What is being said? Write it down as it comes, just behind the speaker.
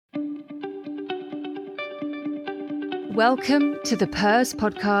Welcome to the Purse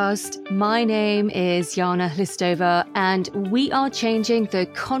Podcast. My name is Jana Hlistova, and we are changing the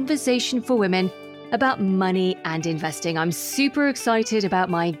conversation for women about money and investing. I'm super excited about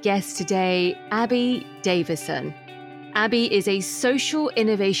my guest today, Abby Davisson. Abby is a social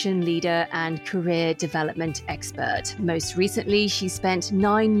innovation leader and career development expert. Most recently, she spent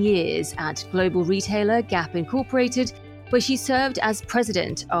 9 years at global retailer Gap Incorporated, where she served as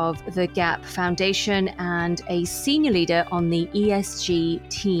president of the Gap Foundation and a senior leader on the ESG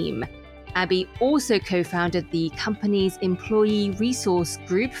team. Abby also co-founded the company's employee resource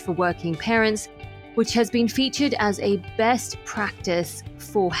group for working parents, which has been featured as a best practice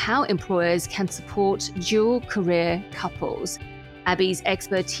for how employers can support dual career couples. Abby's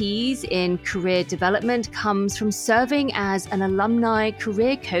expertise in career development comes from serving as an alumni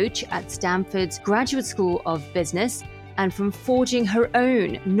career coach at Stanford's Graduate School of Business, and from forging her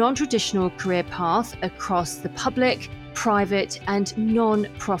own non-traditional career path across the public, private, and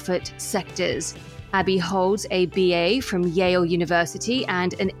non-profit sectors. Abby holds a BA from Yale University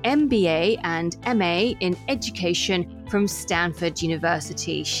and an MBA and MA in education from Stanford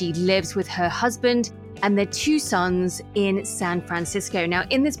University. She lives with her husband and their 2 sons in San Francisco. Now,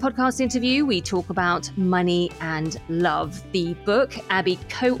 in this podcast interview, we talk about money and love, the book Abby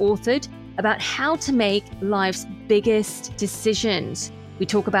co-authored about how to make life's biggest decisions. We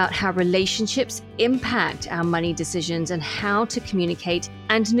talk about how relationships impact our money decisions and how to communicate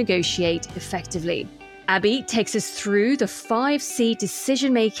and negotiate effectively. Abby takes us through the 5C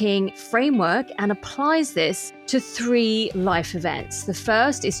decision-making framework and applies this to 3 life events. The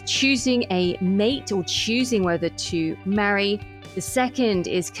first is choosing a mate or choosing whether to marry. The second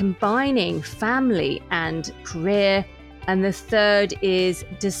is combining family and career. And the third is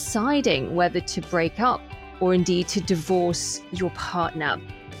deciding whether to break up or indeed to divorce your partner.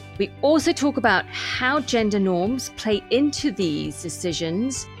 We also talk about how gender norms play into these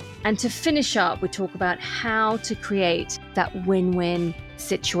decisions. And to finish up, we talk about how to create that win-win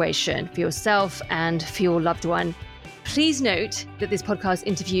situation for yourself and for your loved one. Please note that this podcast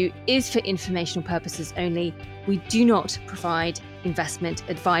interview is for informational purposes only. We do not provide investment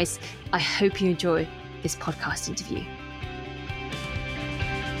advice. I hope you enjoy this podcast interview.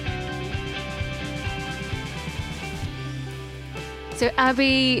 So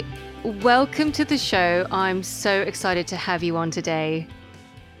Abby, welcome to the show. I'm so excited to have you on today.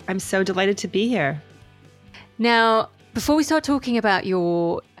 I'm so delighted to be here. Now, before we start talking about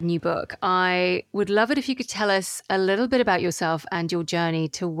your new book, I would love it if you could tell us a little bit about yourself and your journey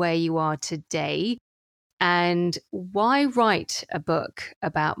to where you are today, and why write a book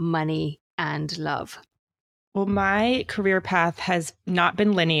about money and love? Well, my career path has not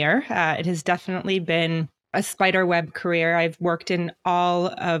been linear. It has definitely been a spiderweb career. I've worked in all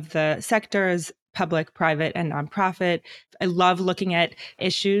of the sectors, public, private, and nonprofit. I love looking at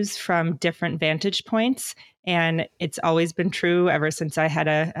issues from different vantage points. And it's always been true ever since I had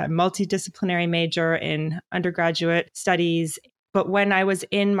a multidisciplinary major in undergraduate studies. But when I was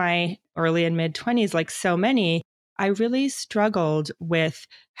in my early and mid 20s, like so many, I really struggled with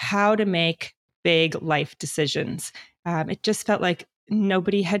how to make big life decisions. It just felt like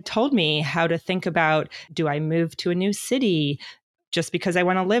nobody had told me how to think about, do I move to a new city just because I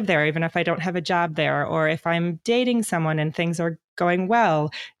want to live there, even if I don't have a job there? Or if I'm dating someone and things are going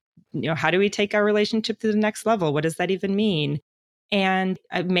well, how do we take our relationship to the next level? What does that even mean? And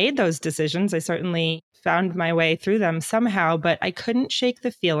I made those decisions. I certainly found my way through them somehow, but I couldn't shake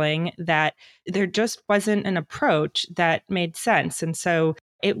the feeling that there just wasn't an approach that made sense. And so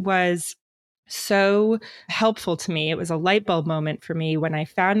it was so helpful to me. It was a light bulb moment for me when I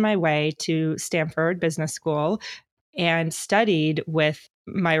found my way to Stanford Business School and studied with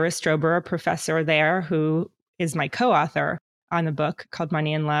Myra Strober, a professor there who is my co-author on the book called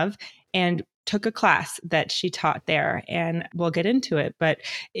Money and Love, and took a class that she taught there. And we'll get into it, but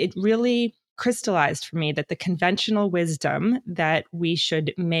it really crystallized for me that the conventional wisdom that we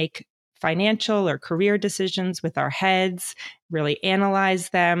should make financial or career decisions with our heads, really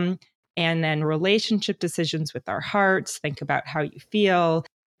analyze them, and then relationship decisions with our hearts, think about how you feel,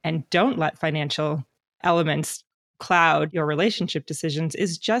 and don't let financial elements cloud your relationship decisions,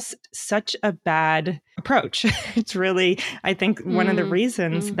 is just such a bad approach. It's really, I think, one of the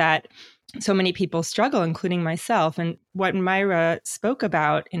reasons that so many people struggle, including myself. And what Myra spoke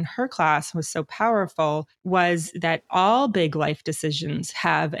about in her class was so powerful, was that all big life decisions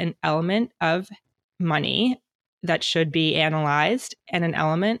have an element of money that should be analyzed and an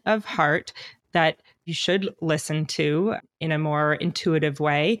element of heart that you should listen to in a more intuitive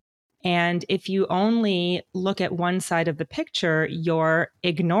way. And if you only look at one side of the picture, you're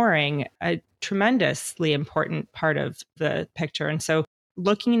ignoring a tremendously important part of the picture. And so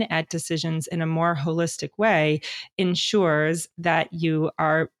looking at decisions in a more holistic way ensures that you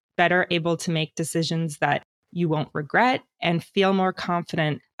are better able to make decisions that you won't regret and feel more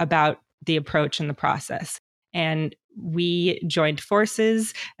confident about the approach and the process. And we joined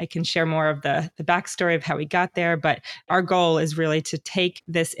forces. I can share more of the backstory of how we got there, but our goal is really to take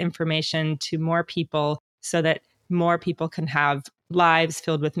this information to more people so that more people can have lives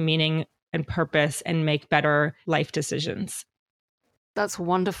filled with meaning and purpose and make better life decisions. That's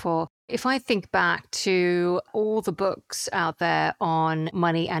wonderful. If I think back to all the books out there on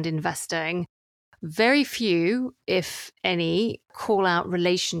money and investing, very few, if any, call out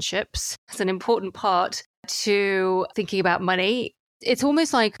relationships as an important part to thinking about money. It's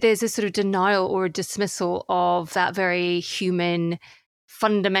almost like there's a sort of denial or a dismissal of that very human,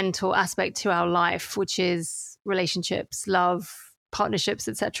 fundamental aspect to our life, which is relationships, love, partnerships,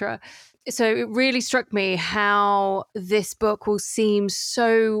 etc. So it really struck me how this book will seem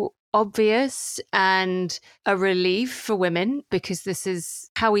so obvious and a relief for women, because this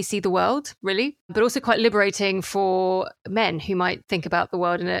is how we see the world, really, but also quite liberating for men who might think about the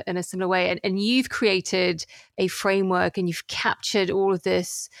world in a similar way. And you've created a framework and you've captured all of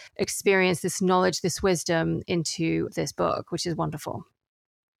this experience, this knowledge, this wisdom into this book, which is wonderful.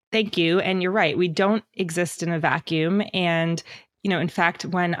 Thank you. And you're right. We don't exist in a vacuum. And in fact,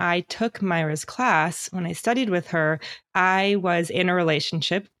 when I took Myra's class, when I studied with her, I was in a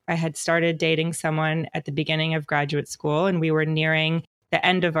relationship. I had started dating someone at the beginning of graduate school, and we were nearing the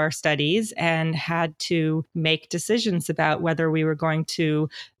end of our studies and had to make decisions about whether we were going to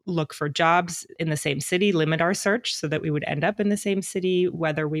look for jobs in the same city, limit our search so that we would end up in the same city,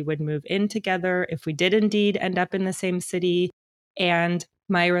 whether we would move in together, if we did indeed end up in the same city. And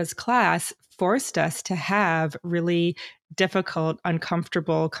Myra's class forced us to have really difficult,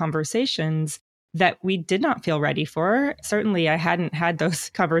 uncomfortable conversations that we did not feel ready for. Certainly, I hadn't had those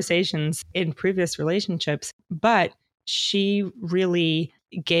conversations in previous relationships, but she really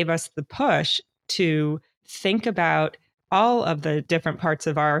gave us the push to think about all of the different parts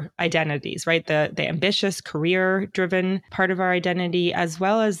of our identities, right? The ambitious, career-driven part of our identity, as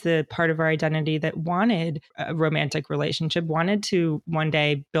well as the part of our identity that wanted a romantic relationship, wanted to one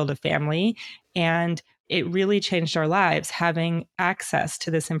day build a family. And it really changed our lives having access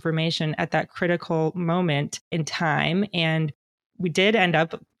to this information at that critical moment in time. And we did end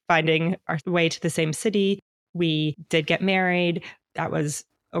up finding our way to the same city. We did get married. That was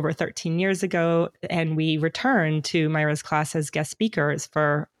over 13 years ago. And we returned to Myra's class as guest speakers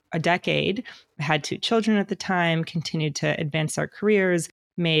for a decade. I had 2 children at the time, continued to advance our careers,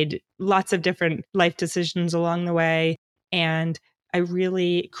 made lots of different life decisions along the way. And I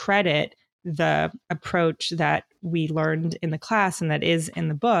really credit the approach that we learned in the class and that is in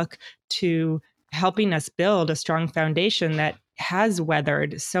the book to helping us build a strong foundation that has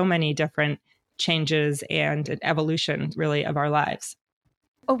weathered so many different changes and an evolution, really, of our lives.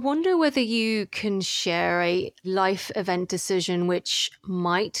 I wonder whether you can share a life event decision which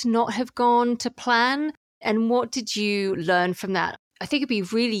might not have gone to plan, and what did you learn from that? I think it'd be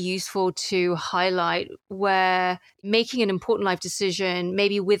really useful to highlight where making an important life decision,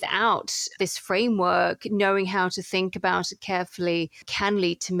 maybe without this framework, knowing how to think about it carefully, can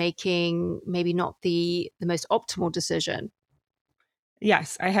lead to making maybe not the most optimal decision.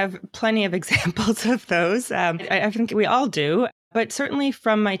 Yes, I have plenty of examples of those. I think we all do, but certainly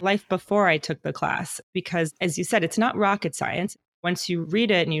from my life before I took the class, because as you said, it's not rocket science. Once you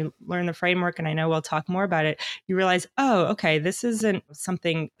read it and you learn the framework, and I know we'll talk more about it, you realize, oh, okay, this isn't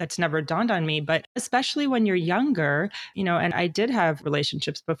something that's never dawned on me. But especially when you're younger, and I did have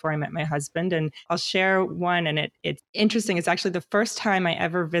relationships before I met my husband, and I'll share one. And it's interesting. It's actually the first time I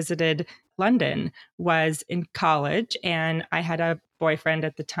ever visited London was in college, and I had a boyfriend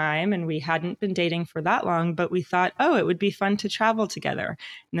at the time, and we hadn't been dating for that long, but we thought, oh, it would be fun to travel together.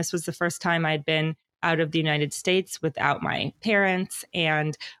 And this was the first time I'd been out of the United States without my parents.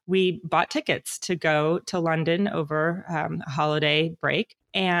 And we bought tickets to go to London over a holiday break.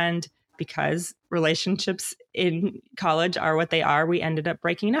 And because relationships in college are what they are, we ended up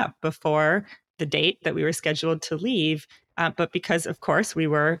breaking up before the date that we were scheduled to leave. But because, of course, we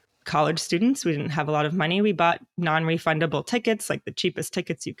were college students, we didn't have a lot of money. We bought non-refundable tickets, like the cheapest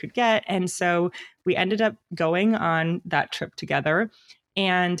tickets you could get. And so we ended up going on that trip together.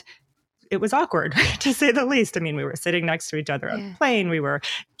 And it was awkward, to say the least. I mean, we were sitting next to each other on the plane. We were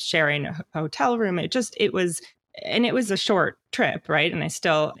sharing a hotel room. It was a short trip, right? And I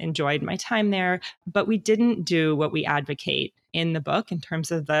still enjoyed my time there, but we didn't do what we advocate in the book in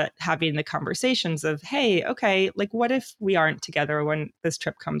terms of having the conversations of, hey, okay, like what if we aren't together when this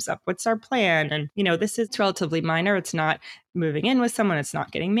trip comes up? What's our plan? And, this is relatively minor. It's not moving in with someone. It's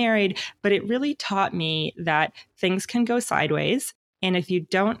not getting married. But it really taught me that things can go sideways. And if you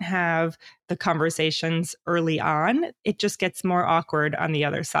don't have the conversations early on, it just gets more awkward on the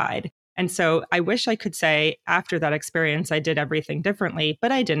other side. And so I wish I could say after that experience, I did everything differently,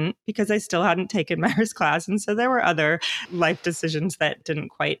 but I didn't because I still hadn't taken Myers class. And so there were other life decisions that didn't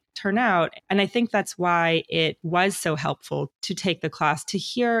quite turn out. And I think that's why it was so helpful to take the class, to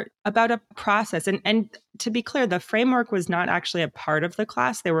hear about a process. And to be clear, the framework was not actually a part of the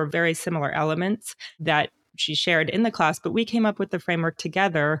class. There were very similar elements that she shared in the class, but we came up with the framework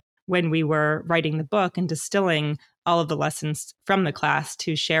together when we were writing the book and distilling all of the lessons from the class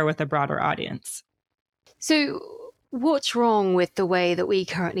to share with a broader audience. So what's wrong with the way that we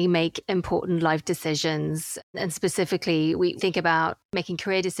currently make important life decisions? And specifically, we think about making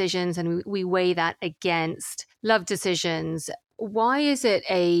career decisions and we weigh that against love decisions. Why is it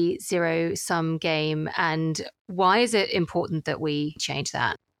a zero-sum game? And why is it important that we change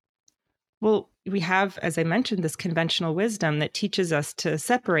that? Well, we have, as I mentioned, this conventional wisdom that teaches us to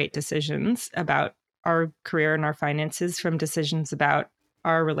separate decisions about our career and our finances from decisions about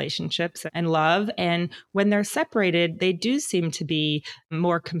our relationships and love. And when they're separated, they do seem to be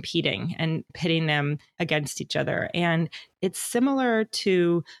more competing and pitting them against each other. And it's similar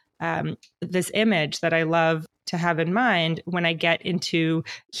to this image that I love to have in mind when I get into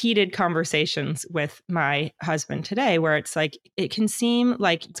heated conversations with my husband today, where it's like, it can seem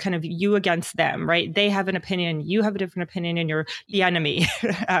like it's kind of you against them, right? They have an opinion, you have a different opinion, and you're the enemy,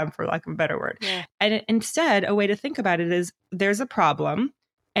 for lack of a better word. Yeah. And instead, a way to think about it is there's a problem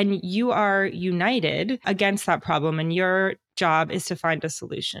and you are united against that problem, and your job is to find a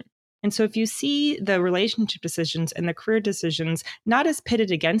solution. And so if you see the relationship decisions and the career decisions not as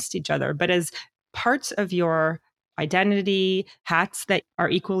pitted against each other, but as parts of your identity, hats that are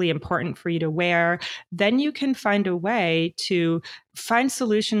equally important for you to wear, then you can find a way to find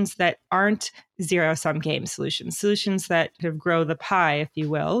solutions that aren't zero-sum game solutions that kind of grow the pie, if you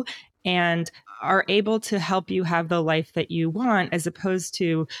will, and are able to help you have the life that you want, as opposed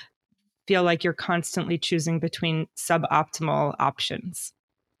to feel like you're constantly choosing between suboptimal options.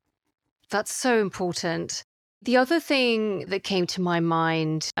 That's so important. The other thing that came to my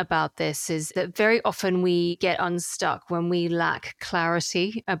mind about this is that very often we get unstuck when we lack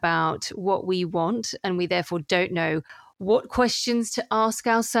clarity about what we want, and we therefore don't know what questions to ask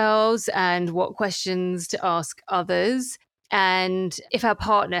ourselves and what questions to ask others. And if our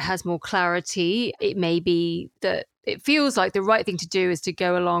partner has more clarity, it may be that it feels like the right thing to do is to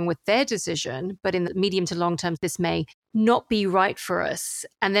go along with their decision. But in the medium to long term, this may not be right for us.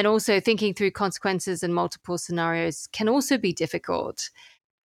 And then also thinking through consequences and multiple scenarios can also be difficult.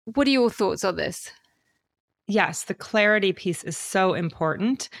 What are your thoughts on this? Yes, the clarity piece is so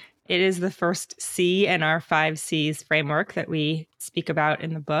important. It is the first C in our 5 C's framework that we speak about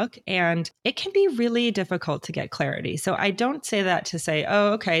in the book. And it can be really difficult to get clarity. So I don't say that to say,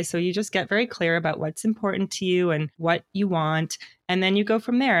 oh, okay, so you just get very clear about what's important to you and what you want, and then you go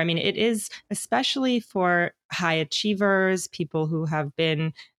from there. I mean, it is especially for high achievers, people who have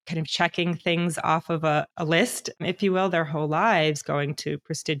been kind of checking things off of a list, if you will, their whole lives, going to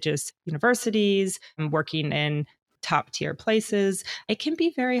prestigious universities and working in top tier places. It can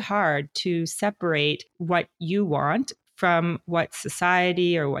be very hard to separate what you want from what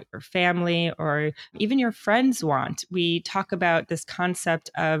society or what your family or even your friends want. We talk about this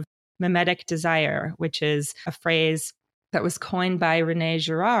concept of mimetic desire, which is a phrase that was coined by René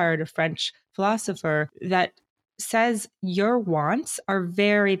Girard, a French philosopher, that says your wants are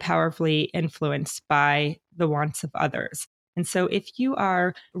very powerfully influenced by the wants of others. And so if you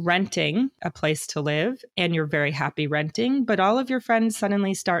are renting a place to live and you're very happy renting, but all of your friends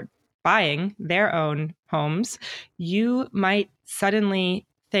suddenly start buying their own homes, you might suddenly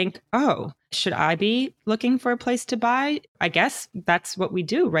think, oh, should I be looking for a place to buy? I guess that's what we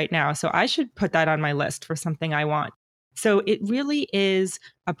do right now. So I should put that on my list for something I want. So it really is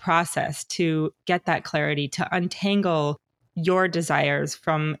a process to get that clarity, to untangle your desires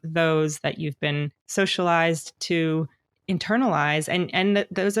from those that you've been socialized to internalize and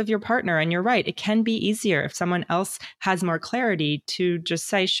those of your partner. And you're right, it can be easier if someone else has more clarity to just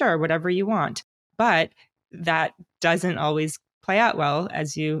say, sure, whatever you want. But that doesn't always play out well,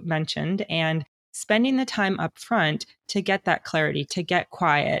 as you mentioned. And spending the time up front to get that clarity, to get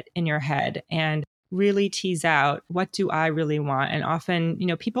quiet in your head and really tease out, what do I really want? And often,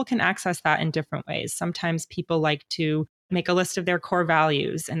 people can access that in different ways. Sometimes people like to make a list of their core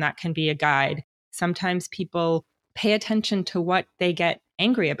values, and that can be a guide. Sometimes people pay attention to what they get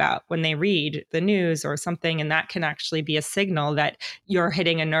angry about when they read the news or something. And that can actually be a signal that you're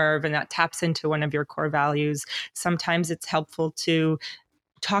hitting a nerve and that taps into one of your core values. Sometimes it's helpful to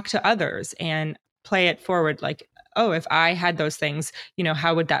talk to others and play it forward. Like, oh, if I had those things,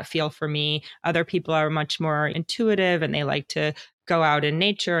 how would that feel for me? Other people are much more intuitive and they like to go out in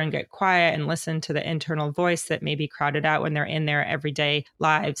nature and get quiet and listen to the internal voice that may be crowded out when they're in their everyday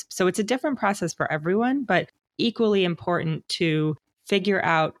lives. So it's a different process for everyone, but equally important to figure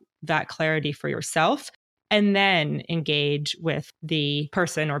out that clarity for yourself and then engage with the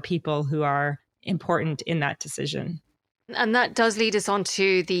person or people who are important in that decision. And that does lead us on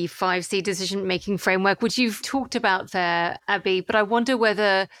to the 5C decision-making framework, which you've talked about there, Abby. But I wonder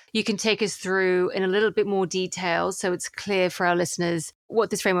whether you can take us through in a little bit more detail so it's clear for our listeners what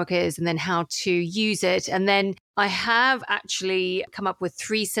this framework is and then how to use it. And then I have actually come up with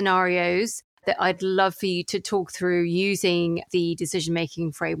 3 scenarios that I'd love for you to talk through using the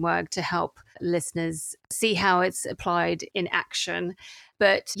decision-making framework to help listeners see how it's applied in action.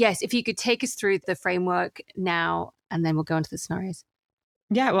 But yes, if you could take us through the framework now, and then we'll go into the scenarios.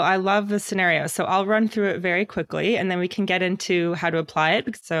 Yeah, well, I love the scenario. So I'll run through it very quickly, and then we can get into how to apply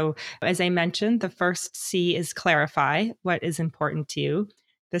it. So as I mentioned, the first C is clarify what is important to you.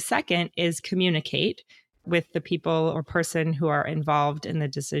 The second is communicate with the people or person who are involved in the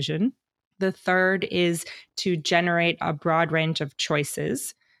decision. The third is to generate a broad range of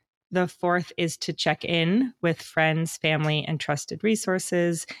choices. The fourth is to check in with friends, family, and trusted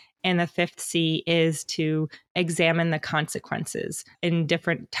resources. And the 5th C is to examine the consequences in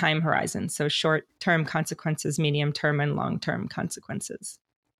different time horizons. So short-term consequences, medium-term, and long-term consequences.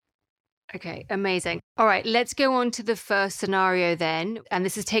 Okay, amazing. All right, let's go on to the first scenario then. And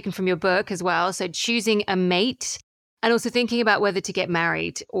this is taken from your book as well. So choosing a mate and also thinking about whether to get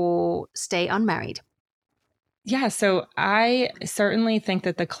married or stay unmarried. Yeah, so I certainly think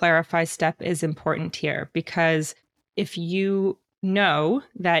that the clarify step is important here because if you know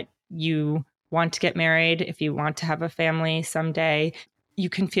that you want to get married, if you want to have a family someday, you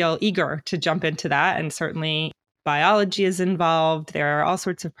can feel eager to jump into that. And certainly biology is involved. There are all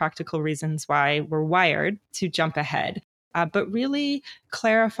sorts of practical reasons why we're wired to jump ahead. But really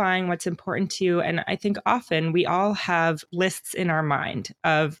clarifying what's important to you. And I think often we all have lists in our mind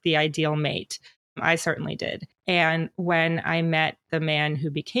of the ideal mate. I certainly did. And when I met the man who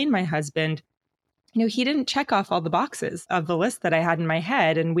became my husband, he didn't check off all the boxes of the list that I had in my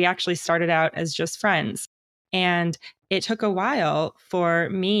head. And we actually started out as just friends. And it took a while for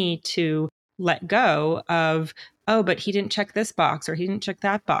me to let go of, oh, but he didn't check this box or he didn't check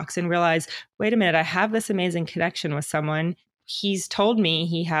that box and realize, wait a minute, I have this amazing connection with someone. He's told me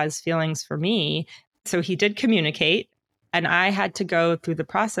he has feelings for me. So he did communicate. And I had to go through the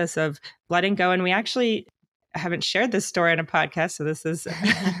process of letting go. And we actually haven't shared this story on a podcast, so this is a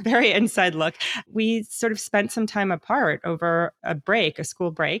very inside look. We sort of spent some time apart over a school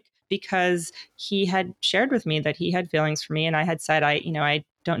break, because he had shared with me that he had feelings for me. And I had said, I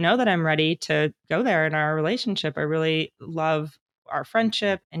don't know that I'm ready to go there in our relationship. I really love our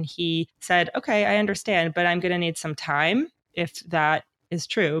friendship. And he said, okay, I understand, but I'm going to need some time if that is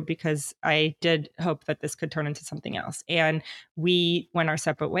true, because I did hope that this could turn into something else. And we went our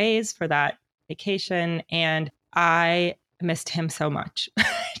separate ways for that vacation, and I missed him so much. I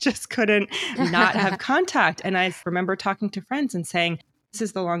just couldn't not have contact. And I remember talking to friends and saying, this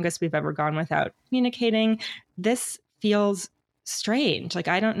is the longest we've ever gone without communicating. This feels strange. Like,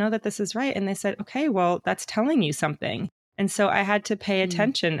 I don't know that this is right. And they said, okay, well, that's telling you something. And so I had to pay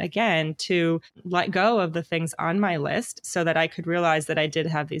attention again to let go of the things on my list so that I could realize that I did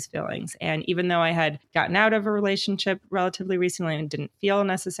have these feelings. And even though I had gotten out of a relationship relatively recently and didn't feel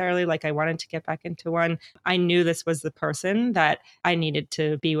necessarily like I wanted to get back into one, I knew this was the person that I needed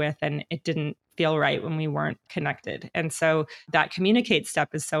to be with, and it didn't feel right when we weren't connected. And so that communicate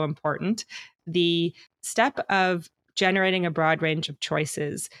step is so important. The step of generating a broad range of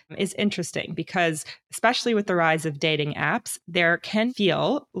choices is interesting because, especially with the rise of dating apps, there can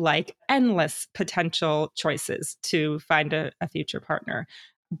feel like endless potential choices to find a future partner.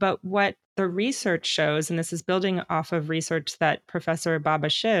 But what the research shows, and this is building off of research that Professor Baba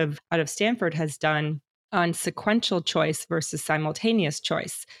Shiv out of Stanford has done on sequential choice versus simultaneous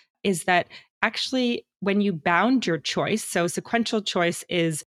choice, is that actually when you bound your choice, so sequential choice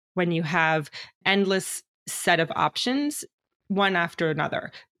is when you have endless set of options, one after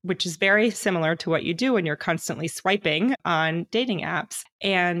another, which is very similar to what you do when you're constantly swiping on dating apps.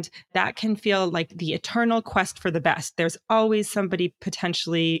 And that can feel like the eternal quest for the best. There's always somebody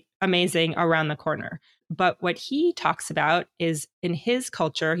potentially amazing around the corner. But what he talks about is, in his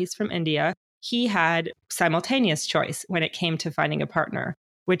culture, he's from India, he had simultaneous choice when it came to finding a partner,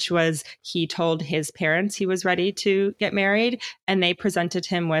 which was he told his parents he was ready to get married, and they presented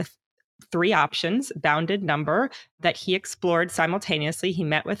him with 3 options, bounded number, that he explored simultaneously. He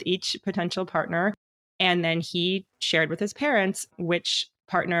met with each potential partner, and then he shared with his parents which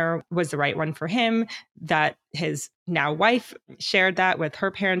partner was the right one for him, that his now wife shared that with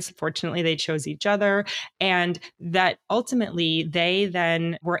her parents. Fortunately, they chose each other, and that ultimately they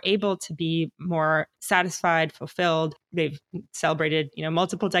then were able to be more satisfied, fulfilled. They've celebrated,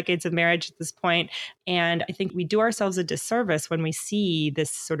 multiple decades of marriage at this point. And I think we do ourselves a disservice when we see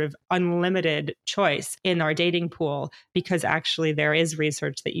this sort of unlimited choice in our dating pool, because actually there is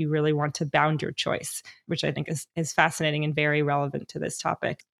research that you really want to bound your choice, which I think is fascinating and very relevant to this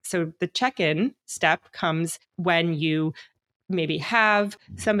topic. So the check-in step comes when you maybe have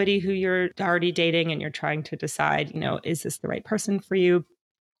somebody who you're already dating and you're trying to decide, is this the right person for you?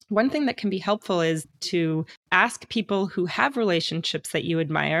 One thing that can be helpful is to ask people who have relationships that you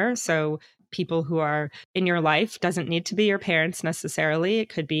admire. So people who are in your life, doesn't need to be your parents necessarily. It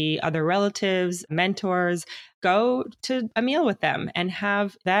could be other relatives, mentors. Go to a meal with them and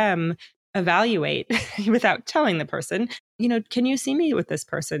have them evaluate without telling the person, can you see me with this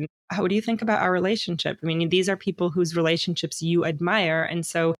person? How do you think about our relationship? I mean, these are people whose relationships you admire. And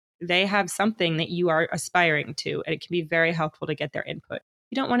so they have something that you are aspiring to. And it can be very helpful to get their input.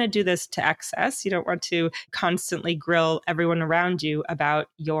 You don't want to do this to excess. You don't want to constantly grill everyone around you about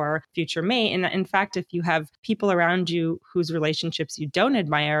your future mate. And in fact, if you have people around you whose relationships you don't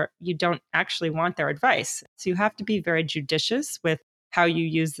admire, you don't actually want their advice. So you have to be very judicious with how you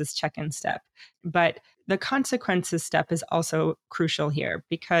use this check-in step. But the consequences step is also crucial here,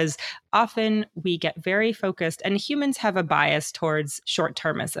 because often we get very focused, and humans have a bias towards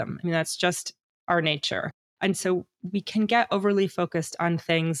short-termism. I mean, that's just our nature. And so we can get overly focused on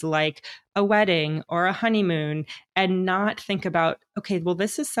things like a wedding or a honeymoon and not think about, okay, well,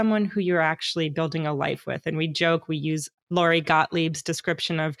 this is someone who you're actually building a life with. And we joke, we use Lori Gottlieb's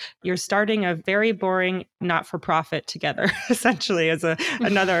description of you're starting a very boring not-for-profit together, essentially, as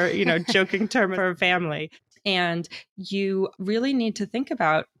another, joking term for a family. And you really need to think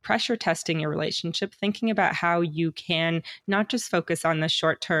about pressure testing your relationship, thinking about how you can not just focus on the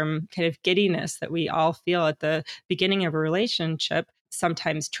short-term kind of giddiness that we all feel at the beginning of a relationship.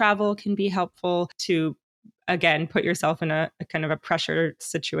 Sometimes travel can be helpful to, again, put yourself in a kind of a pressure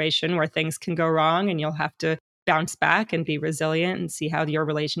situation where things can go wrong and you'll have to bounce back and be resilient and see how your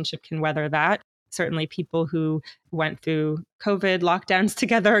relationship can weather that. Certainly people who went through COVID lockdowns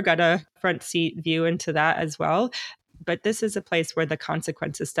together got a front seat view into that as well. But this is a place where the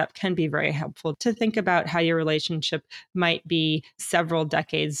consequences step can be very helpful to think about how your relationship might be several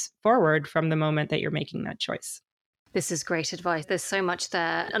decades forward from the moment that you're making that choice. This is great advice. There's so much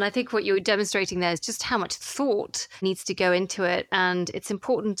there. And I think what you're demonstrating there is just how much thought needs to go into it. And it's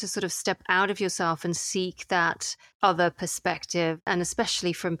important to sort of step out of yourself and seek that other perspective, and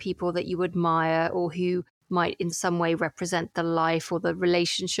especially from people that you admire or who might in some way represent the life or the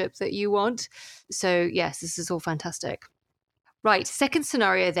relationship that you want. So yes, this is all fantastic. Right. Second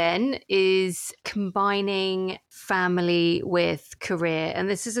scenario then is combining family with career. And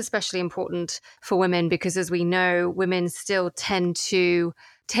this is especially important for women because, as we know, women still tend to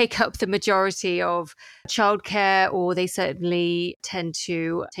take up the majority of childcare, or they certainly tend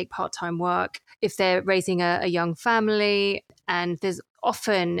to take part-time work if they're raising a young family. And there's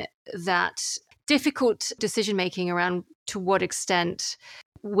often that difficult decision-making around to what extent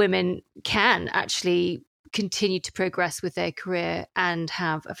women can actually continue to progress with their career and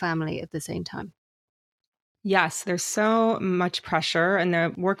have a family at the same time. Yes, there's so much pressure, and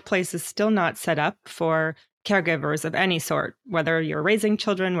the workplace is still not set up for caregivers of any sort, whether you're raising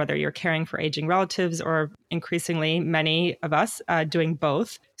children, whether you're caring for aging relatives, or increasingly many of us doing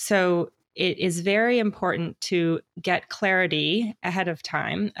both. So it is very important to get clarity ahead of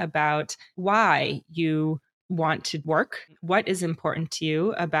time about why you want to work, what is important to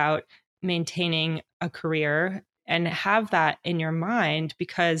you about maintaining a career, and have that in your mind,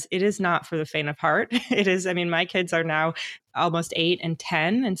 because it is not for the faint of heart. It is, my kids are now almost 8 and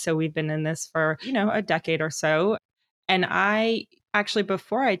 10. And so we've been in this for, a decade or so. And I actually,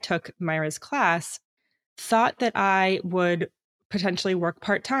 before I took Myra's class, thought that I would potentially work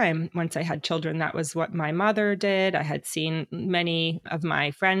part-time once I had children. That was what my mother did. I had seen many of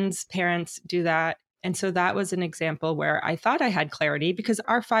my friends' parents do that. And so that was an example where I thought I had clarity, because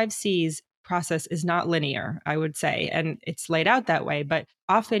our 5 C's process is not linear, I would say, and it's laid out that way. But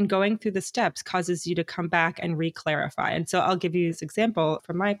often going through the steps causes you to come back and re-clarify. And so I'll give you this example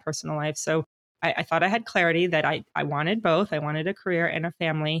from my personal life. So I thought I had clarity that I wanted both. I wanted a career and a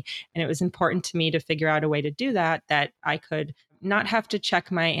family. And it was important to me to figure out a way to do that, that I could not have to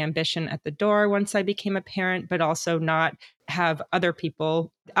check my ambition at the door once I became a parent, but also not have other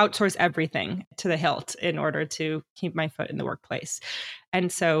people outsource everything to the hilt in order to keep my foot in the workplace.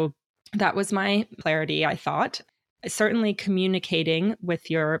 And so that was my clarity, I thought. Certainly communicating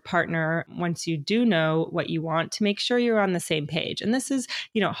with your partner once you do know what you want to make sure you're on the same page. And this is,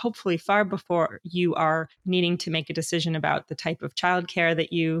 hopefully far before you are needing to make a decision about the type of childcare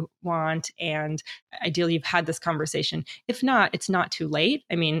that you want. And ideally, you've had this conversation. If not, it's not too late.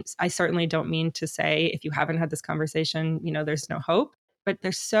 I mean, I certainly don't mean to say if you haven't had this conversation, there's no hope. But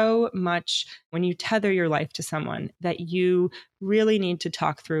there's so much when you tether your life to someone that you really need to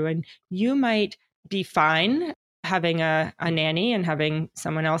talk through. And you might be fine having a nanny and having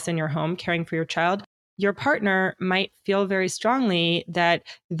someone else in your home caring for your child. Your partner might feel very strongly that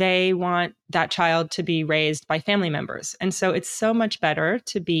they want that child to be raised by family members. And so it's so much better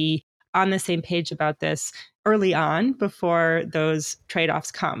to be on the same page about this early on before those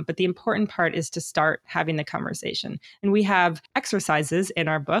trade-offs come. But the important part is to start having the conversation. And we have exercises in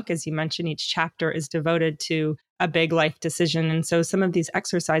our book. As you mentioned, each chapter is devoted to a big life decision. And so some of these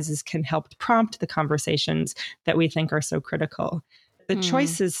exercises can help prompt the conversations that we think are so critical. The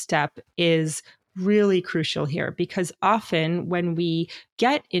choices step is really crucial here because often when we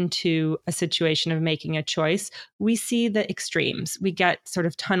get into a situation of making a choice, we see the extremes. We get sort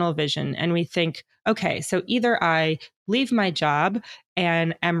of tunnel vision and we think, okay, so either I leave my job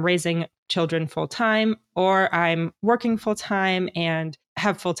and am raising children full time, or I'm working full time and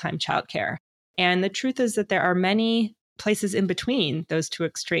have full-time childcare. And the truth is that there are many places in between those two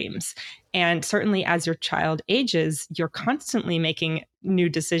extremes. And certainly as your child ages, you're constantly making new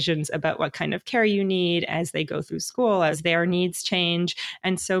decisions about what kind of care you need as they go through school, as their needs change.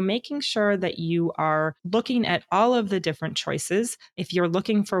 And so making sure that you are looking at all of the different choices. If you're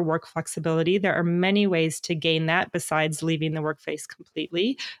looking for work flexibility, there are many ways to gain that besides leaving the workplace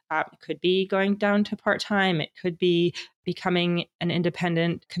completely. It could be going down to part-time. It could be becoming an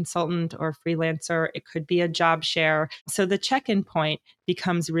independent consultant or freelancer. It could be a job share. So the check-in point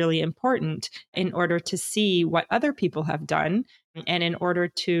becomes really important in order to see what other people have done and in order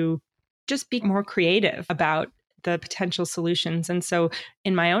to just be more creative about the potential solutions. And so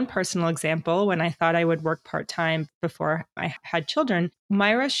in my own personal example, when I thought I would work part-time before I had children,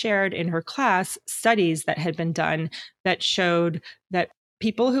 Myra shared in her class studies that had been done that showed that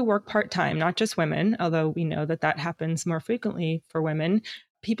people who work part-time, not just women, although we know that that happens more frequently for women,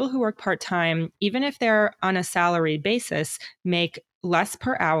 people who work part-time, even if they're on a salaried basis, make less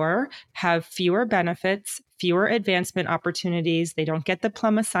per hour, have fewer benefits, fewer advancement opportunities. They don't get the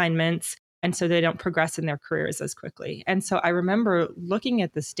plum assignments. And so they don't progress in their careers as quickly. And so I remember looking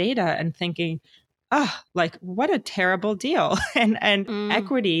at this data and thinking, like what a terrible deal. And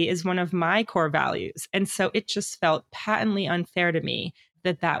equity is one of my core values. And so it just felt patently unfair to me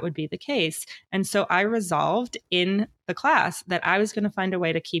that that would be the case. And so I resolved in the class that I was going to find a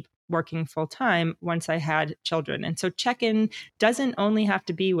way to keep working full time once I had children. And so check-in doesn't only have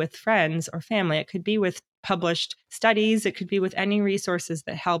to be with friends or family. It could be with published studies. It could be with any resources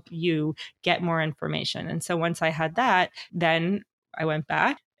that help you get more information. And so once I had that, then I went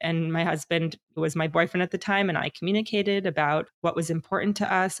back. And my husband was my boyfriend at the time, and I communicated about what was important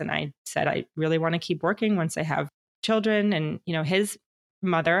to us. And I said, I really want to keep working once I have children. And, his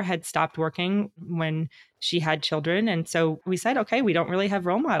mother had stopped working when she had children. And so we said, okay, we don't really have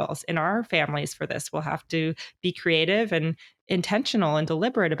role models in our families for this. We'll have to be creative and intentional and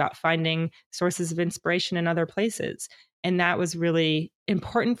deliberate about finding sources of inspiration in other places. And that was really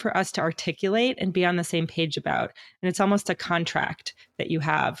important for us to articulate and be on the same page about. And it's almost a contract that you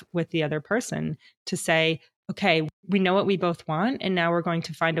have with the other person to say, okay, we know what we both want, and now we're going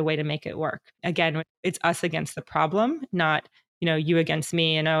to find a way to make it work. Again, it's us against the problem, not you against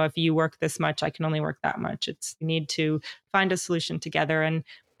me, and if you work this much, I can only work that much. We need to find a solution together. And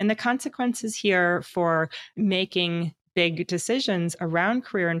the consequences here for making big decisions around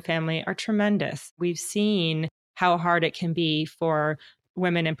career and family are tremendous. We've seen how hard it can be for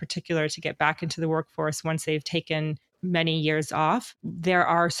women in particular to get back into the workforce once they've taken many years off. There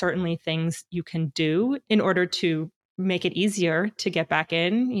are certainly things you can do in order to make it easier to get back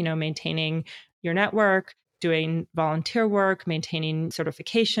in, maintaining your network, doing volunteer work, maintaining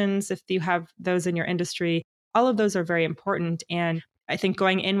certifications if you have those in your industry. All of those are very important. And I think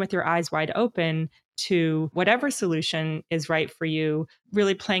going in with your eyes wide open to whatever solution is right for you,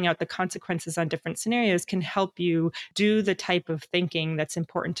 really playing out the consequences on different scenarios can help you do the type of thinking that's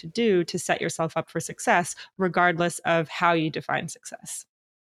important to do to set yourself up for success, regardless of how you define success.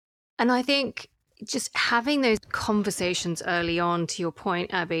 And I think just having those conversations early on, to your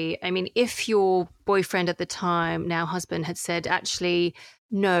point, Abby, I mean, if your boyfriend at the time, now husband, had said, actually,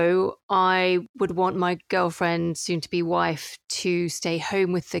 no, I would want my girlfriend, soon to be wife, to stay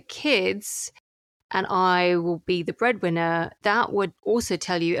home with the kids and I will be the breadwinner, that would also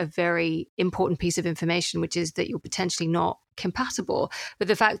tell you a very important piece of information, which is that you're potentially not compatible. But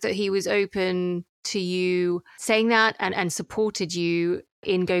the fact that he was open to you saying that and supported you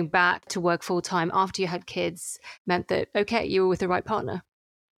in going back to work full time after you had kids meant that, okay, you were with the right partner.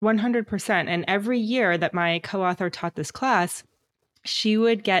 100%. And every year that my co-author taught this class, she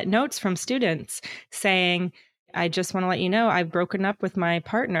would get notes from students saying, I just want to let you know, I've broken up with my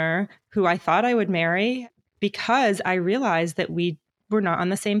partner who I thought I would marry because I realized that we were not on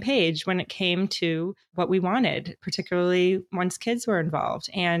the same page when it came to what we wanted, particularly once kids were involved.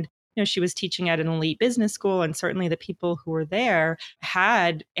 And she was teaching at an elite business school, and certainly the people who were there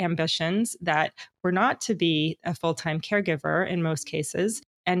had ambitions that were not to be a full-time caregiver in most cases.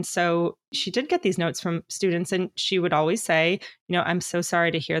 And so she did get these notes from students, and she would always say, I'm so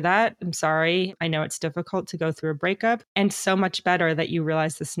sorry to hear that. I'm sorry. I know it's difficult to go through a breakup, and so much better that you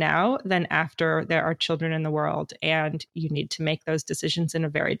realize this now than after there are children in the world and you need to make those decisions in a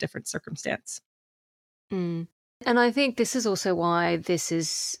very different circumstance. Mm. And I think this is also why this is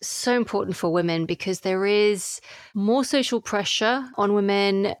so important for women, because there is more social pressure on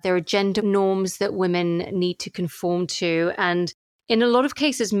women. There are gender norms that women need to conform to. And in a lot of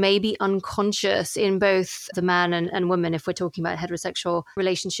cases, maybe unconscious in both the man and woman, if we're talking about heterosexual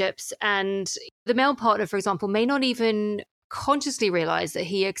relationships. And the male partner, for example, may not even consciously realize that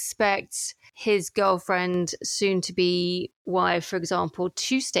he expects his girlfriend, soon to be wife, for example,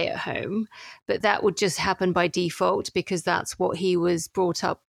 to stay at home. But that would just happen by default because that's what he was brought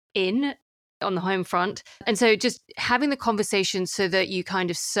up in on the home front. And so just having the conversation so that you kind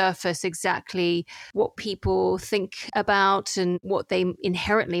of surface exactly what people think about and what they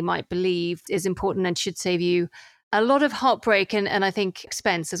inherently might believe is important and should save you a lot of heartbreak and I think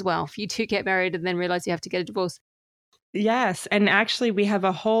expense as well if you do get married and then realize you have to get a divorce. Yes. And actually, we have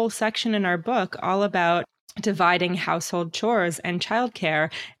a whole section in our book all about dividing household chores and childcare.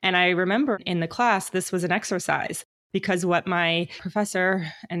 And I remember in the class, this was an exercise because what my professor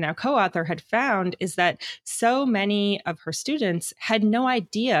and now co-author had found is that so many of her students had no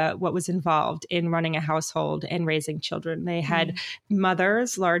idea what was involved in running a household and raising children. They had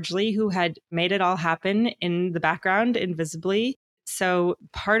mothers largely who had made it all happen in the background invisibly. So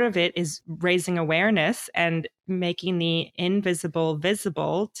part of it is raising awareness and making the invisible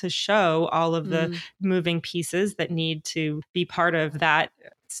visible to show all of the moving pieces that need to be part of that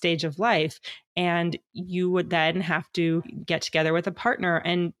stage of life. And you would then have to get together with a partner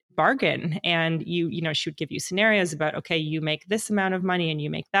and bargain. And she would give you scenarios about, okay, you make this amount of money and you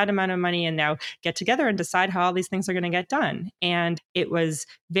make that amount of money, and now get together and decide how all these things are going to get done. And it was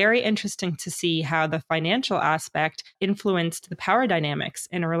very interesting to see how the financial aspect influenced the power dynamics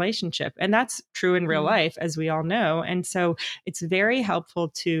in a relationship. And that's true in real life, as we all know. And so it's very helpful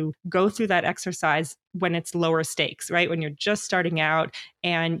to go through that exercise when it's lower stakes, right? When you're just starting out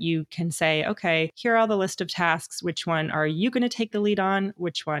and you can say, okay, here are all the list of tasks. Which one are you going to take the lead on?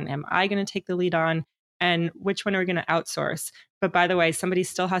 Which one am I going to take the lead on? And which one are we going to outsource? But by the way, somebody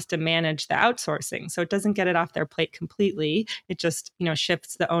still has to manage the outsourcing. So it doesn't get it off their plate completely. It just,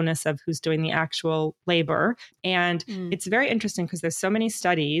 shifts the onus of who's doing the actual labor. And it's very interesting because there's so many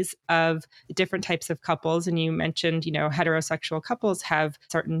studies of different types of couples. And you mentioned, heterosexual couples have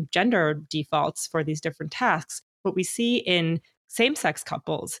certain gender defaults for these different tasks. What we see in same-sex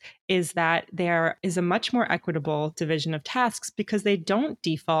couples is that there is a much more equitable division of tasks because they don't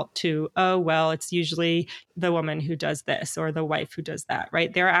default to, oh, well, it's usually the woman who does this or the wife who does that,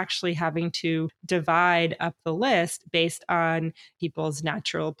 right? They're actually having to divide up the list based on people's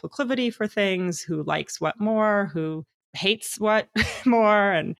natural proclivity for things, who likes what more, who hates what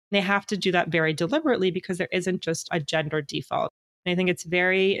more. And they have to do that very deliberately because there isn't just a gender default. And I think it's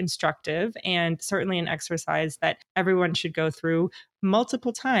very instructive and certainly an exercise that everyone should go through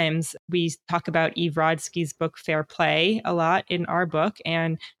multiple times. We talk about Eve Rodsky's book, Fair Play, a lot in our book.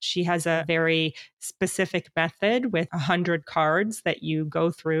 And she has a very specific method with 100 cards that you go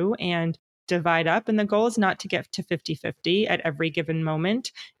through and divide up. And the goal is not to get to 50-50 at every given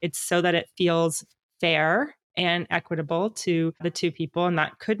moment. It's so that it feels fair and equitable to the two people. And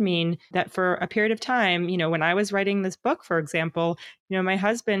that could mean that for a period of time, when I was writing this book, for example, my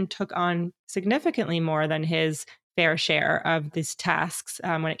husband took on significantly more than his fair share of these tasks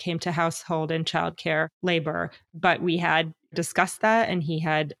when it came to household and childcare labor. But we had discussed that and he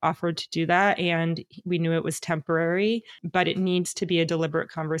had offered to do that. And we knew it was temporary, but it needs to be a deliberate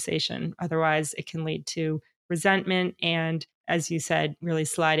conversation. Otherwise, it can lead to resentment and, as you said, really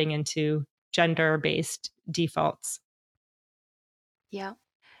sliding into gender-based defaults. Yeah.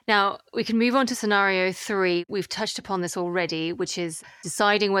 Now, we can move on to scenario 3. We've touched upon this already, which is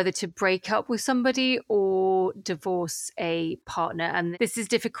deciding whether to break up with somebody or divorce a partner. And this is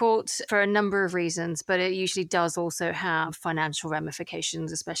difficult for a number of reasons, but it usually does also have financial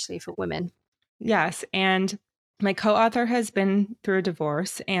ramifications, especially for women. Yes. And my co-author has been through a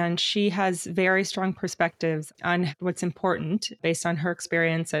divorce, and she has very strong perspectives on what's important based on her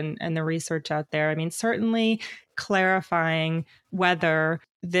experience and the research out there. I mean, certainly clarifying whether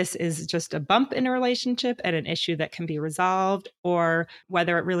this is just a bump in a relationship and an issue that can be resolved, or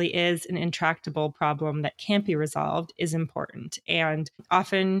whether it really is an intractable problem that can't be resolved is important. And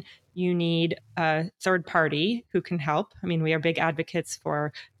often you need a third party who can help. I mean, we are big advocates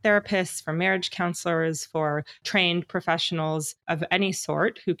for therapists, for marriage counselors, for trained professionals of any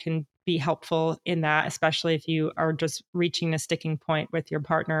sort who can be helpful in that, especially if you are just reaching a sticking point with your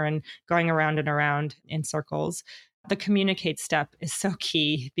partner and going around and around in circles. The communicate step is so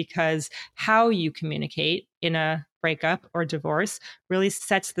key because how you communicate in a breakup or divorce really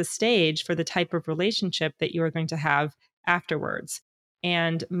sets the stage for the type of relationship that you are going to have afterwards.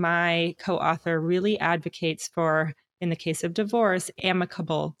 And my co-author really advocates for, in the case of divorce,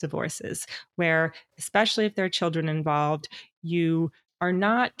 amicable divorces, where, especially if there are children involved, you are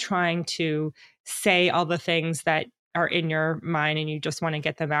not trying to say all the things that are in your mind and you just want to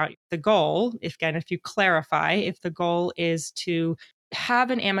get them out. The goal, if you clarify, if the goal is to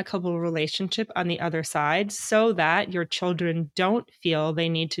have an amicable relationship on the other side so that your children don't feel they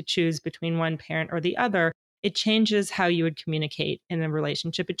need to choose between one parent or the other, it changes how you would communicate in a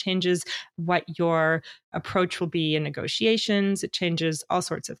relationship. It changes what your approach will be in negotiations. It changes all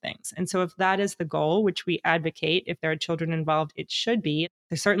sorts of things. And so if that is the goal, which we advocate, if there are children involved, it should be.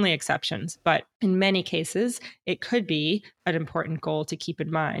 There's certainly exceptions, but in many cases, it could be an important goal to keep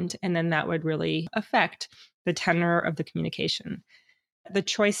in mind. And then that would really affect the tenor of the communication. The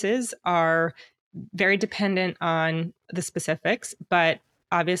choices are very dependent on the specifics, but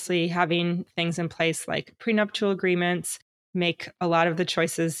obviously having things in place like prenuptial agreements make a lot of the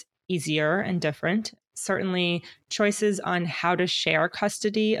choices easier and different. Certainly, choices on how to share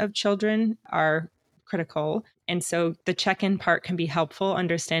custody of children are critical. And so the check-in part can be helpful,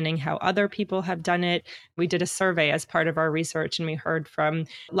 understanding how other people have done it. We did a survey as part of our research, and we heard from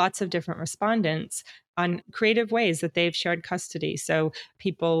lots of different respondents on creative ways that they've shared custody. So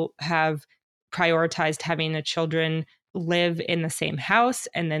people have prioritized having the children live in the same house,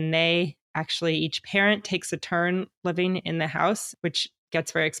 and then each parent takes a turn living in the house, which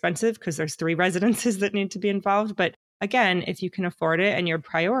gets very expensive because there's 3 residences that need to be involved. But again, if you can afford it and your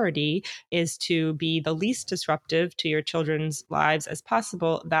priority is to be the least disruptive to your children's lives as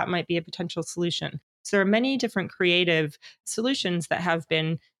possible, that might be a potential solution. So there are many different creative solutions that have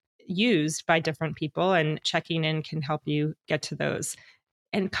been used by different people, and checking in can help you get to those.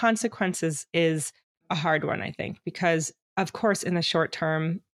 And consequences is a hard one, I think, because of course, in the short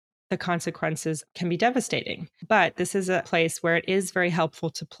term, the consequences can be devastating. But this is a place where it is very helpful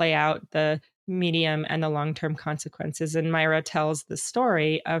to play out the medium and the long-term consequences. And Myra tells the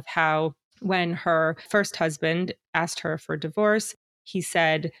story of how when her first husband asked her for divorce, he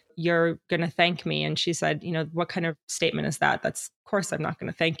said, "You're going to thank me." And she said, "What kind of statement is that? Of course, I'm not going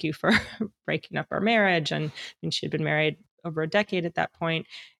to thank you for breaking up our marriage." And she had been married over a decade at that point.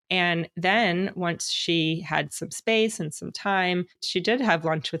 And then once she had some space and some time, she did have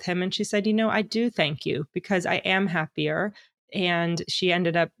lunch with him. And she said, "I do thank you because I am happier." And she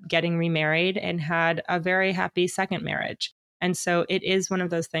ended up getting remarried and had a very happy second marriage. And so it is one of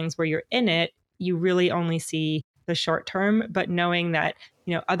those things where you're in it, you really only see the short term, but knowing that,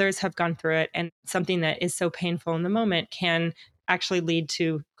 others have gone through it and something that is so painful in the moment can actually lead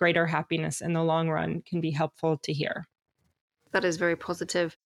to greater happiness in the long run can be helpful to hear. That is very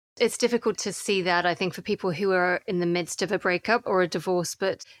positive. It's difficult to see that, I think, for people who are in the midst of a breakup or a divorce.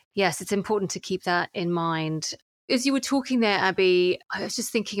 But yes, it's important to keep that in mind. As you were talking there, Abby, I was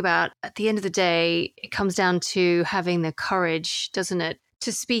just thinking about, at the end of the day, it comes down to having the courage, doesn't it,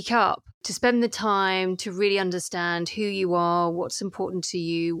 to speak up, to spend the time to really understand who you are, what's important to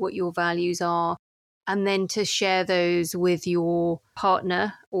you, what your values are, and then to share those with your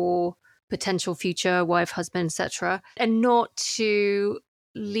partner or potential future wife, husband, etc., and not to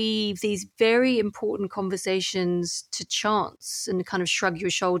leave these very important conversations to chance and kind of shrug your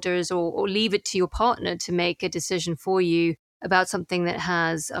shoulders or leave it to your partner to make a decision for you about something that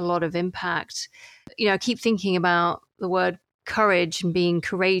has a lot of impact. I keep thinking about the word courage and being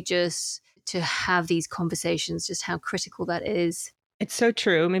courageous to have these conversations, just how critical that is. It's so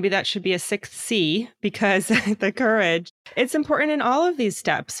true. Maybe that should be a 6th C, because the courage, it's important in all of these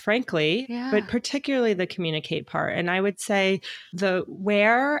steps, frankly, but particularly the communicate part. And I would say the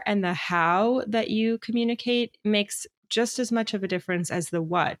where and the how that you communicate makes just as much of a difference as the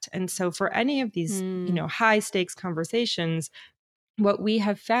what. And so for any of these, high stakes conversations, what we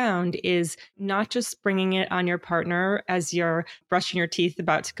have found is not just bringing it on your partner as you're brushing your teeth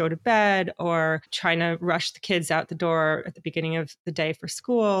about to go to bed or trying to rush the kids out the door at the beginning of the day for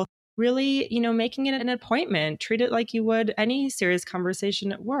school. Really, making it an appointment. Treat it like you would any serious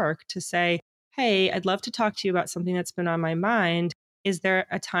conversation at work to say, hey, I'd love to talk to you about something that's been on my mind. Is there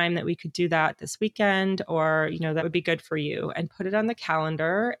a time that we could do that this weekend? Or, that would be good for you, and put it on the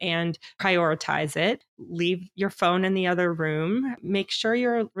calendar and prioritize it. Leave your phone in the other room. Make sure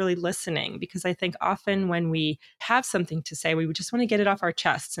you're really listening, because I think often when we have something to say, we just want to get it off our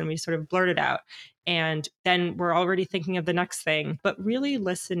chests and we sort of blurt it out. And then we're already thinking of the next thing, but really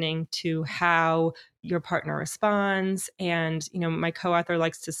listening to how your partner responds. And, my co-author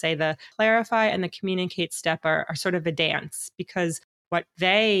likes to say the clarify and the communicate step are sort of a dance, because what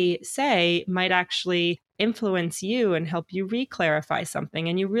they say might actually influence you and help you re-clarify something.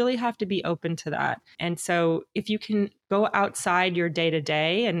 And you really have to be open to that. And so if you can go outside your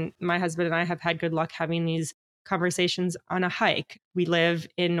day-to-day, and my husband and I have had good luck having these conversations on a hike. We live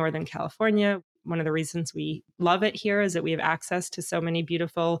in Northern California. One of the reasons we love it here is that we have access to so many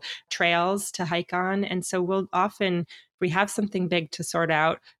beautiful trails to hike on. And so we'll often, if we have something big to sort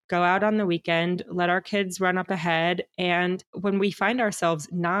out, go out on the weekend, let our kids run up ahead. And when we find ourselves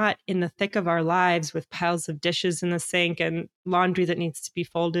not in the thick of our lives with piles of dishes in the sink and laundry that needs to be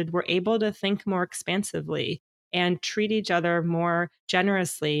folded, we're able to think more expansively and treat each other more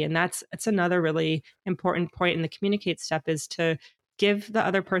generously. And it's another really important point in the communicate step, is to give the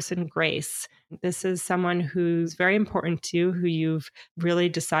other person grace. This is someone who's very important to you, who you've really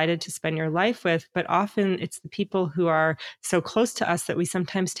decided to spend your life with. But often it's the people who are so close to us that we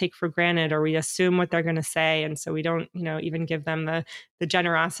sometimes take for granted, or we assume what they're going to say. And so we don't, even give them the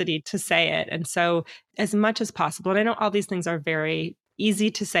generosity to say it. And so as much as possible, and I know all these things are very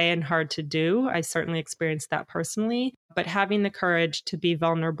easy to say and hard to do. I certainly experienced that personally, but having the courage to be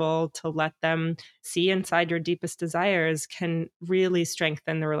vulnerable, to let them see inside your deepest desires, can really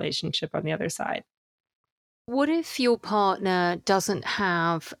strengthen the relationship on the other side. What if your partner doesn't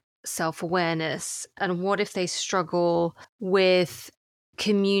have self-awareness? And what if they struggle with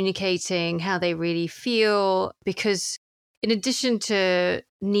communicating how they really feel? Because in addition to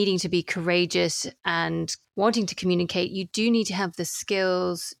needing to be courageous and wanting to communicate, you do need to have the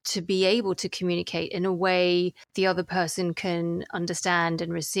skills to be able to communicate in a way the other person can understand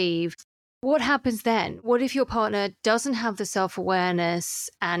and receive. What happens then? What if your partner doesn't have the self-awareness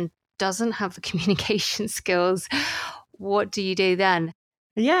and doesn't have the communication skills? What do you do then?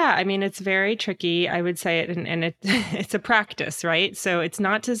 Yeah, I mean, it's very tricky, I would say, and it's a practice, right? So it's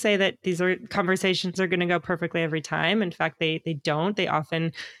not to say that these conversations are going to go perfectly every time. In fact, they don't. They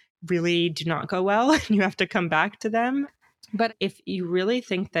often really do not go well, and you have to come back to them. But if you really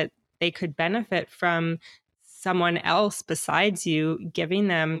think that they could benefit from someone else besides you giving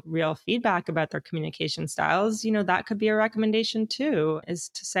them real feedback about their communication styles, that could be a recommendation too, is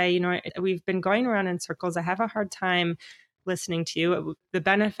to say, we've been going around in circles. I have a hard time listening to you. The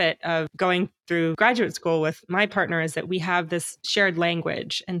benefit of going through graduate school with my partner is that we have this shared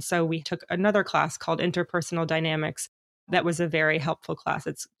language. And so we took another class called Interpersonal Dynamics. That was a very helpful class.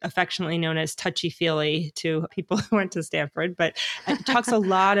 It's affectionately known as touchy-feely to people who went to Stanford, but it talks a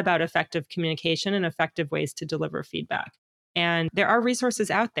lot about effective communication and effective ways to deliver feedback. And there are resources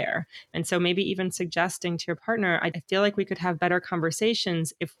out there. And so maybe even suggesting to your partner, I feel like we could have better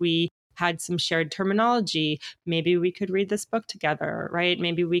conversations if we had some shared terminology. Maybe we could read this book together, right?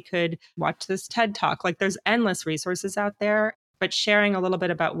 Maybe we could watch this TED Talk. Like, there's endless resources out there, but sharing a little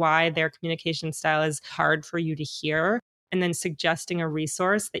bit about why their communication style is hard for you to hear, and then suggesting a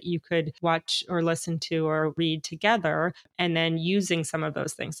resource that you could watch or listen to or read together, and then using some of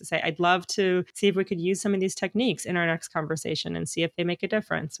those things to say, I'd love to see if we could use some of these techniques in our next conversation and see if they make a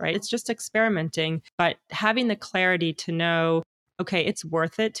difference, right? It's just experimenting, but having the clarity to know, okay, it's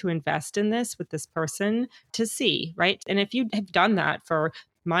worth it to invest in this with this person to see, right? And if you have done that for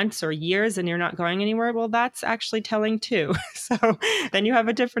months or years and you're not going anywhere, well, that's actually telling too. So then you have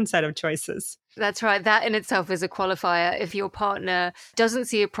a different set of choices. That's right. That in itself is a qualifier. If your partner doesn't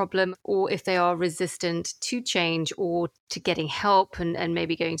see a problem, or if they are resistant to change or to getting help and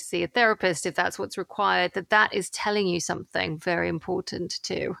maybe going to see a therapist, if that's what's required, that is telling you something very important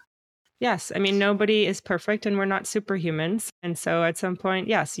too. Yes. I mean, nobody is perfect and we're not superhumans. And so at some point,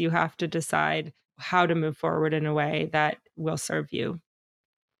 yes, you have to decide how to move forward in a way that will serve you.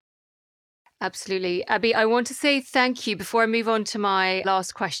 Absolutely. Abby, I want to say thank you before I move on to my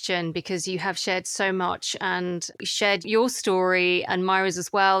last question, because you have shared so much and shared your story and Myra's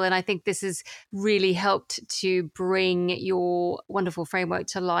as well. And I think this has really helped to bring your wonderful framework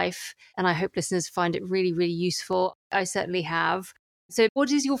to life. And I hope listeners find it really, really useful. I certainly have. So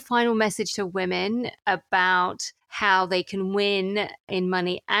what is your final message to women about how they can win in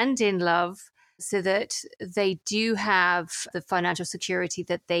money and in love, so that they do have the financial security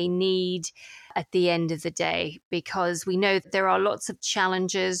that they need at the end of the day? Because we know that there are lots of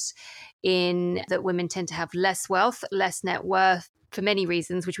challenges in that women tend to have less wealth, less net worth, for many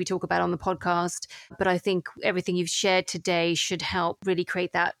reasons, which we talk about on the podcast. But I think everything you've shared today should help really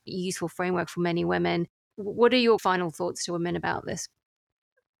create that useful framework for many women. What are your final thoughts to women about this?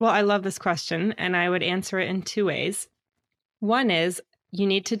 Well, I love this question, and I would answer it in two ways. One is you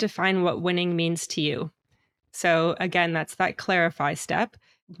need to define what winning means to you. So again, that's that clarify step.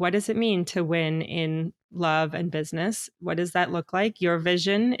 What does it mean to win in love and business? What does that look like? Your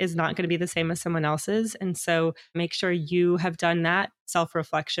vision is not going to be the same as someone else's. And so make sure you have done that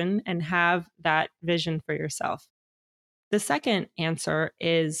self-reflection and have that vision for yourself. The second answer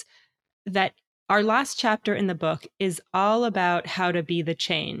is that our last chapter in the book is all about how to be the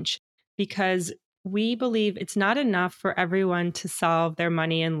change, because we believe it's not enough for everyone to solve their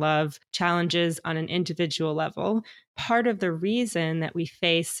money and love challenges on an individual level. Part of the reason that we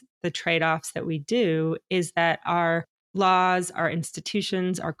face the trade-offs that we do is that our laws, our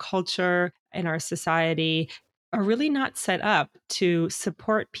institutions, our culture, and our society are really not set up to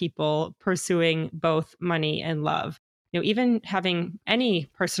support people pursuing both money and love. Even having any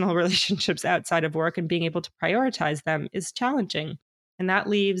personal relationships outside of work and being able to prioritize them is challenging. And that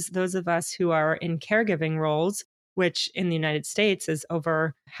leaves those of us who are in caregiving roles, which in the United States is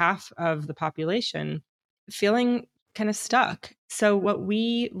over half of the population, feeling kind of stuck. So what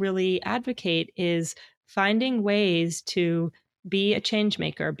we really advocate is finding ways to be a change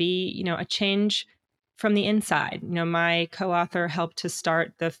maker, be, a change from the inside. My co-author helped to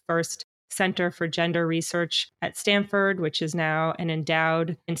start the first Center for Gender Research at Stanford, which is now an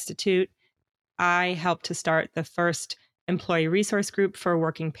endowed institute. I helped to start the first employee resource group for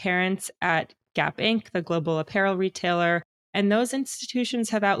working parents at Gap Inc., the global apparel retailer. And those institutions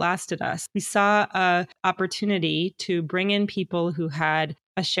have outlasted us. We saw an opportunity to bring in people who had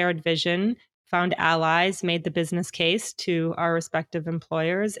a shared vision, found allies, made the business case to our respective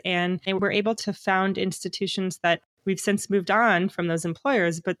employers, and they were able to found institutions that we've since moved on from those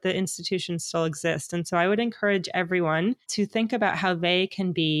employers, but the institutions still exist. And so I would encourage everyone to think about how they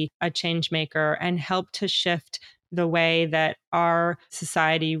can be a change maker and help to shift the way that our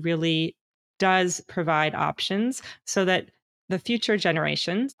society really does provide options so that the future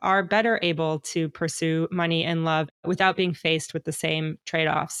generations are better able to pursue money and love without being faced with the same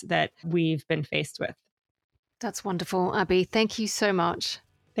trade-offs that we've been faced with. That's wonderful, Abby. Thank you so much.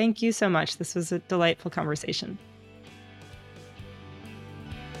 Thank you so much. This was a delightful conversation.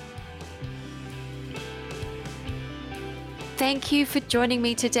 Thank you for joining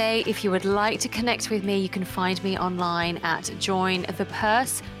me today. If you would like to connect with me, you can find me online at Join the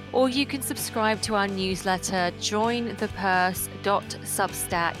Purse, or you can subscribe to our newsletter,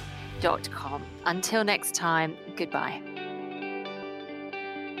 jointhepurse.substack.com. Until next time, goodbye.